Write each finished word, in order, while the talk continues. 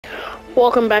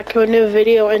Welcome back to a new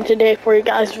video, and today for you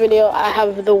guys' video I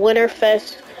have the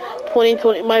Winterfest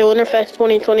 2020, my Winterfest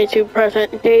 2022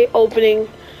 present day opening,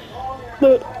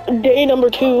 the day number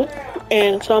 2,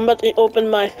 and so I'm about to open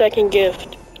my second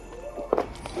gift.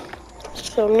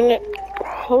 So I'm gonna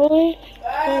probably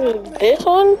this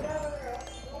one.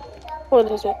 What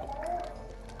is it?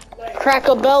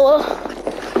 Crackabella.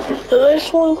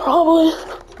 This one probably.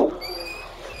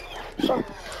 So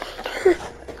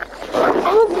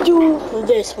I'm gonna do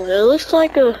this one. It looks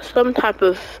like some type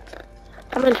of.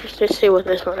 I'm interested to see what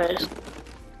this one is.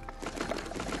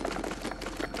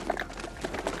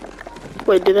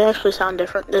 Wait, do they actually sound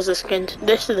different? Does the skin?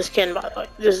 This is the skin, by the way.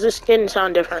 Does the skin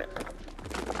sound different?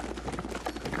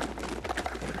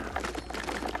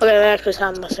 Okay, they actually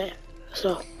sound the same.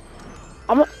 So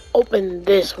I'm gonna open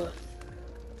this one.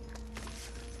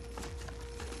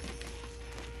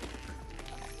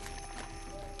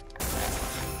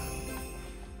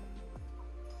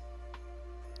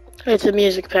 It's a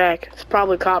music pack. It's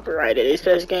probably copyrighted. It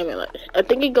says gaming. I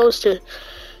think it goes to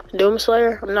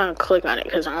Doomslayer. I'm not gonna click on it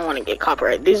because I don't want to get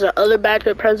copyrighted. These are other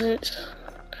Badger presents.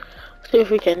 See if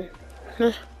we can.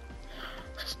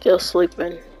 Still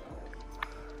sleeping.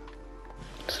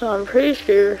 So I'm pretty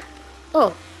sure.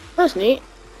 Oh, that's neat.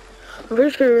 I'm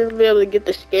pretty sure you're gonna be able to get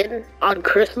the skin on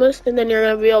Christmas, and then you're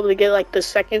gonna be able to get like the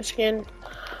second skin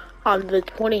on the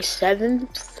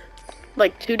 27th,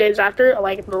 like 2 days after,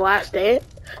 like the last day.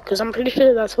 Because I'm pretty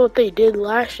sure that's what they did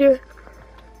last year.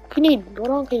 What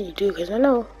all can you do? Because I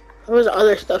know there was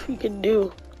other stuff you could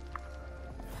do.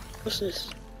 What's this?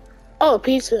 Oh,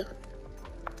 pizza.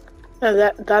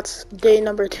 And that's day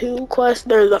number 2 quest.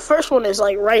 The first one is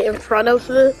like right in front of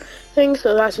the thing,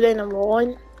 so that's day number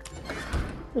 1.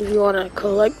 If you want to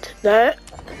collect that.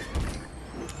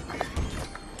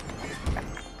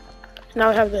 Now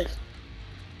we have this.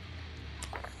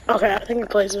 Okay, I think it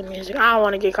plays the music. I don't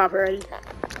want to get copyrighted.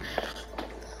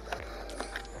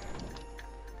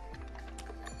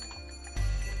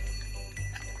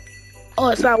 Oh,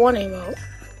 it's that one emote.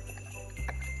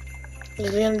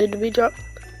 Is the end of the beat drop?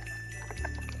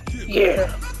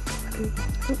 Yeah.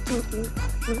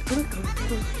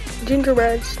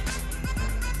 Gingerbreads.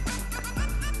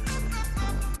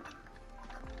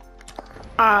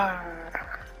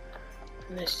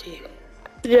 Let's see.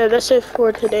 Yeah, that's it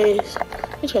for today's.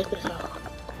 Let me check this out.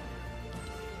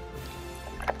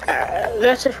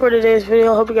 That's it for today's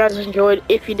video. Hope you guys enjoyed.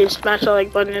 If you did, smash the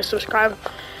like button and subscribe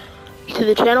to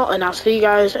the channel, and I'll see you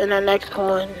guys in the next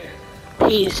one.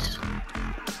 Peace.